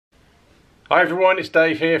Hi everyone, it's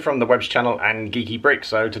Dave here from the Webs channel and Geeky Bricks.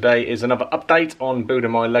 So today is another update on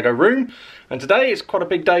building my Lego room, and today is quite a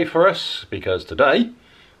big day for us because today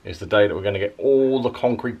is the day that we're going to get all the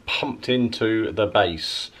concrete pumped into the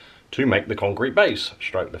base to make the concrete base,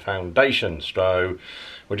 stroke the foundation. So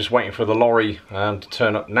we're just waiting for the lorry to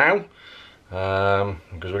turn up now,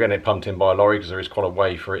 because we're getting it pumped in by a lorry because there is quite a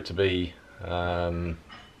way for it to be to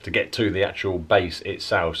get to the actual base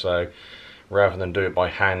itself. So rather than do it by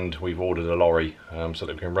hand, we've ordered a lorry so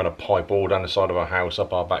that we can run a pipe all down the side of our house,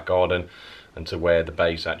 up our back garden, and to where the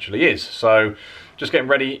base actually is. So just getting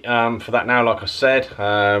ready for that now. Like I said,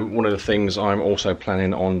 one of the things I'm also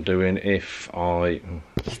planning on doing, if I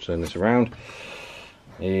turn this around,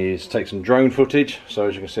 is take some drone footage. So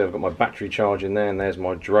as you can see, I've got my battery charge in there, and there's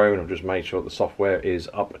my drone. I've just made sure the software is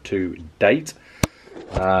up to date.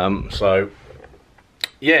 So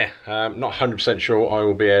yeah, not 100% sure I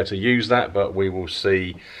will be able to use that, but we will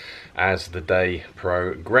see as the day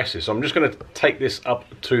progresses. So I'm just going to take this up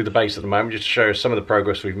to the base at the moment just to show you some of the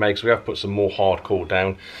progress we've made. So we have put some more hardcore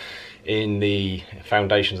down in the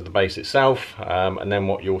foundations of the base itself, and then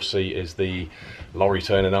what you'll see is the lorry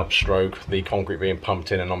turning up, stroke the concrete being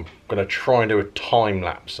pumped in, and I'm going to try and do a time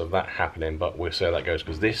lapse of that happening, but we'll see how that goes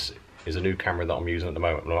because this is a new camera that I'm using at the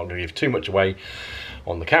moment. I'm not going to give too much away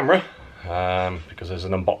on the camera, because there's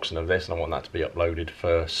an unboxing of this and I want that to be uploaded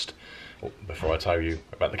first before I tell you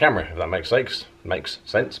about the camera, if that makes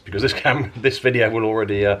sense, because this video will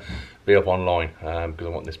already be up online, because I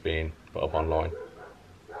want this being put up online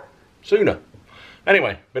sooner.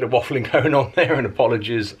 Anyway, bit of waffling going on there, and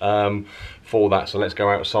apologies for that. So let's go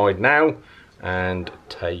outside now and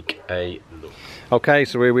take a look. Okay,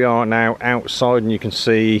 so here we are now outside, and you can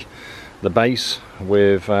see the base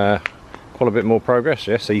with quite a bit more progress.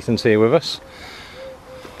 Yes, Ethan's here with us.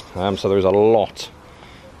 So there is a lot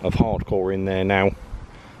of hardcore in there now,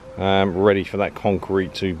 ready for that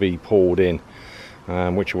concrete to be poured in,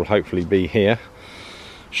 which will hopefully be here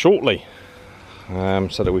shortly,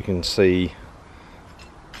 so that we can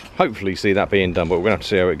hopefully see that being done. But we're going to have to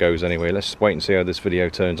see how it goes anyway. Let's wait and see how this video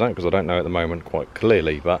turns out, because I don't know at the moment quite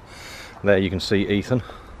clearly. But there you can see Ethan,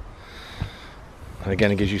 and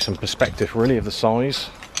again it gives you some perspective really of the size.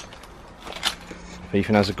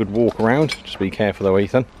 Ethan has a good walk around. Just be careful though,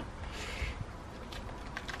 Ethan.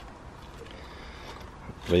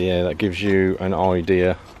 But yeah, that gives you an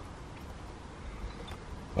idea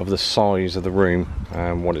of the size of the room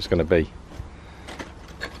and what it's going to be.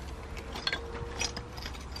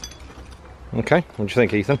 Okay, what do you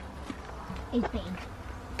think, Ethan? It's big.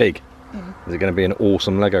 Big? Mm. Is it going to be an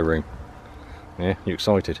awesome Lego room? Yeah, you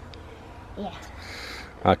excited? Yeah.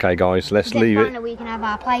 Okay guys, let's leave it. Finally we can have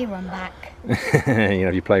our playroom back. You can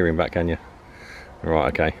have your playroom back, can you? Right,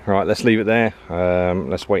 okay. Right, let's leave it there.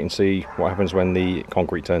 Let's wait and see what happens when the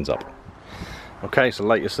concrete turns up. Okay, so the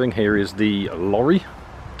latest thing here is the lorry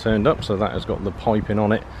turned up. So that has got the piping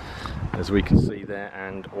on it, as we can see there,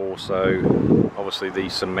 and also obviously the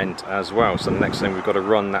cement as well. So the next thing, we've got to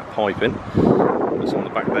run that piping. It's on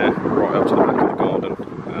the back there, right up to the back of the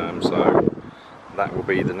garden. So that will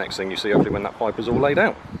be the next thing you see, hopefully, when that pipe is all laid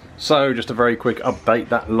out. So just a very quick update.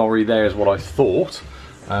 That lorry there is what I thought.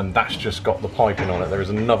 That's just got the piping on it. There is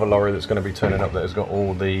another lorry that's going to be turning up that has got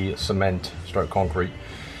all the cement stroke concrete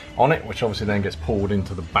on it, which obviously then gets poured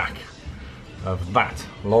into the back of that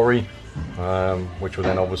lorry, which will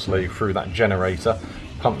then obviously through that generator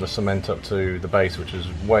pump the cement up to the base, which is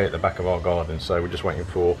way at the back of our garden. So we're just waiting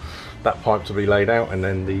for that pipe to be laid out and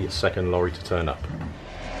then the second lorry to turn up.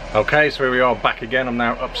 Okay, so here we are back again. I'm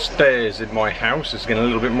now upstairs in my house. It's getting a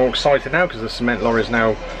little bit more excited now because the cement lorry is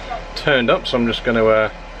now turned up. So I'm just going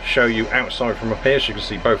to show you outside from up here, so you can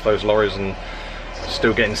see both those lorries and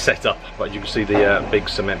still getting set up. But you can see the big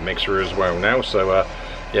cement mixer as well now. So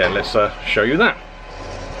yeah, let's show you that.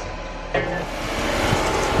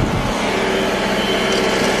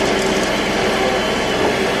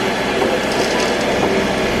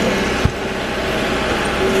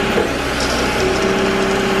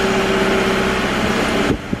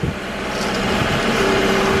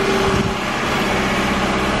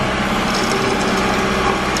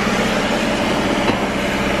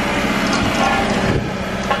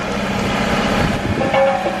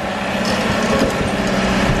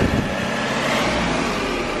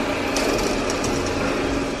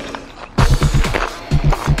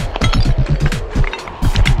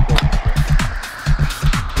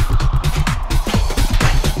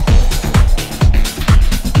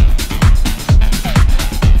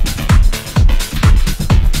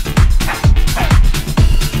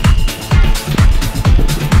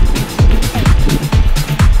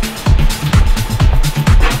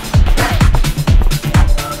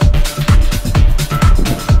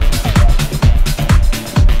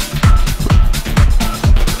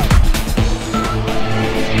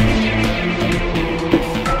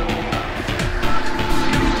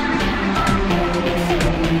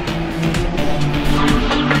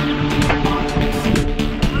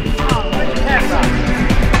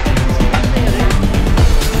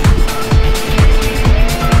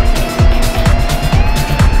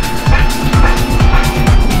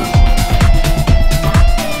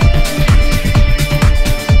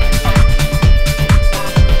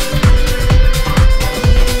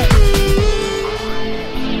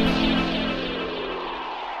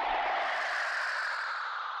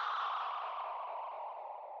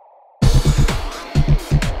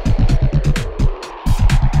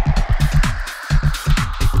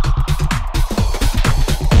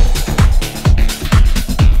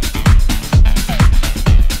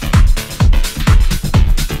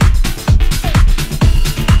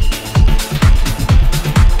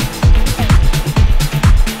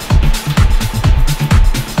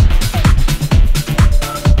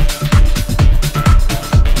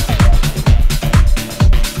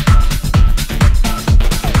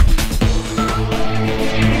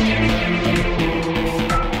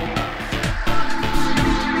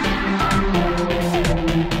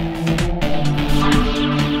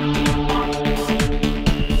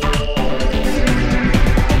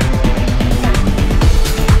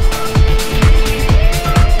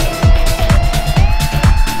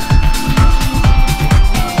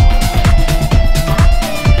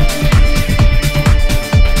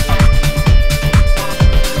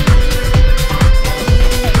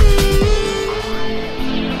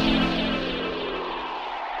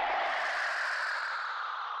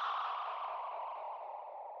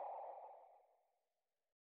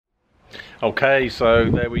 Okay, so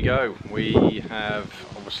there we go. We have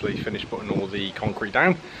obviously finished putting all the concrete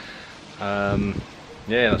down.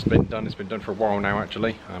 Yeah, that's been done. It's been done for a while now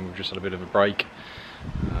actually. We've just had a bit of a break.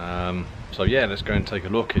 So yeah, let's go and take a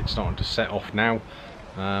look. It's starting to set off now.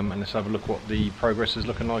 And let's have a look what the progress is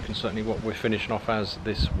looking like and certainly what we're finishing off as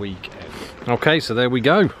this weekend. Okay, so there we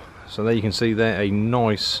go. So there you can see there a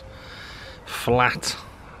nice flat,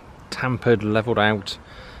 tampered, levelled out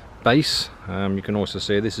base. You can also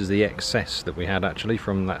see this is the excess that we had actually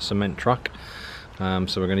from that cement truck. So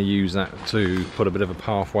we're going to use that to put a bit of a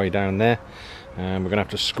pathway down there. We're going to have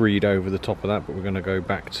to screed over the top of that, but we're going to go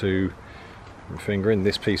back to fingering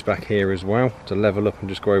this piece back here as well to level up and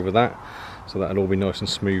just go over that. So that'll all be nice and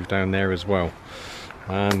smooth down there as well.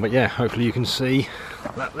 But yeah, hopefully you can see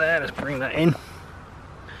that there. Let's bring that in.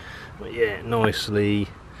 But yeah, nicely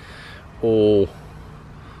all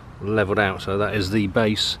leveled out. So that is the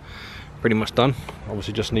base pretty much done.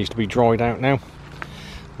 Obviously just needs to be dried out now.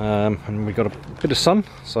 And we've got a bit of sun,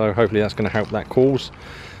 so hopefully that's going to help that cause.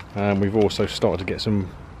 We've also started to get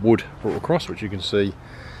some wood brought across, which you can see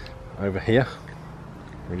over here.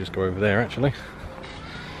 We just go over there actually.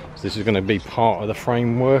 So this is going to be part of the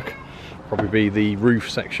framework, probably be the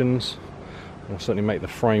roof sections. We'll certainly make the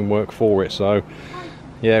framework for it. So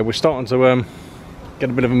yeah, we're starting to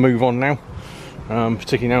get a bit of a move on now,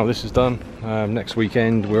 particularly now this is done. Next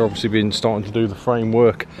weekend we're obviously been starting to do the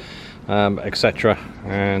framework, etc.,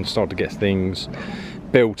 and start to get things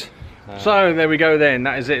built. So there we go then,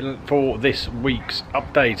 that is it for this week's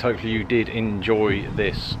update. Hopefully you did enjoy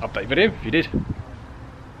this update video. If you did,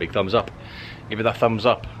 big thumbs up, give it a thumbs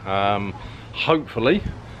up. Hopefully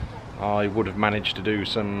I would have managed to do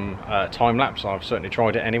some time lapse. I've certainly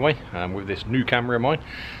tried it anyway with this new camera of mine.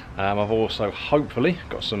 I've also hopefully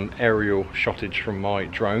got some aerial shottage from my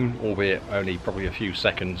drone, albeit only probably a few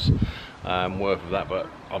seconds worth of that, but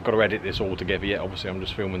I've got to edit this all together yet. Obviously I'm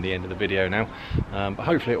just filming the end of the video now, but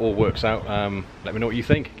hopefully it all works out. Let me know what you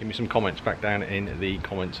think. Give me some comments back down in the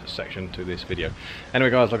comments section to this video. Anyway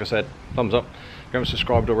guys, like I said, thumbs up. If you haven't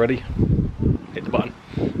subscribed already, hit the button.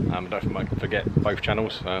 Don't forget both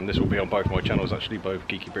channels. This will be on both my channels actually, both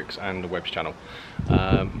Geeky Bricks and the Webs channel.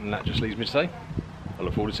 And that just leaves me to say I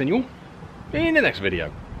look forward to seeing you all in the next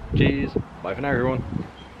video. Cheers, bye for now everyone,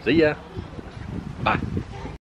 see ya, bye.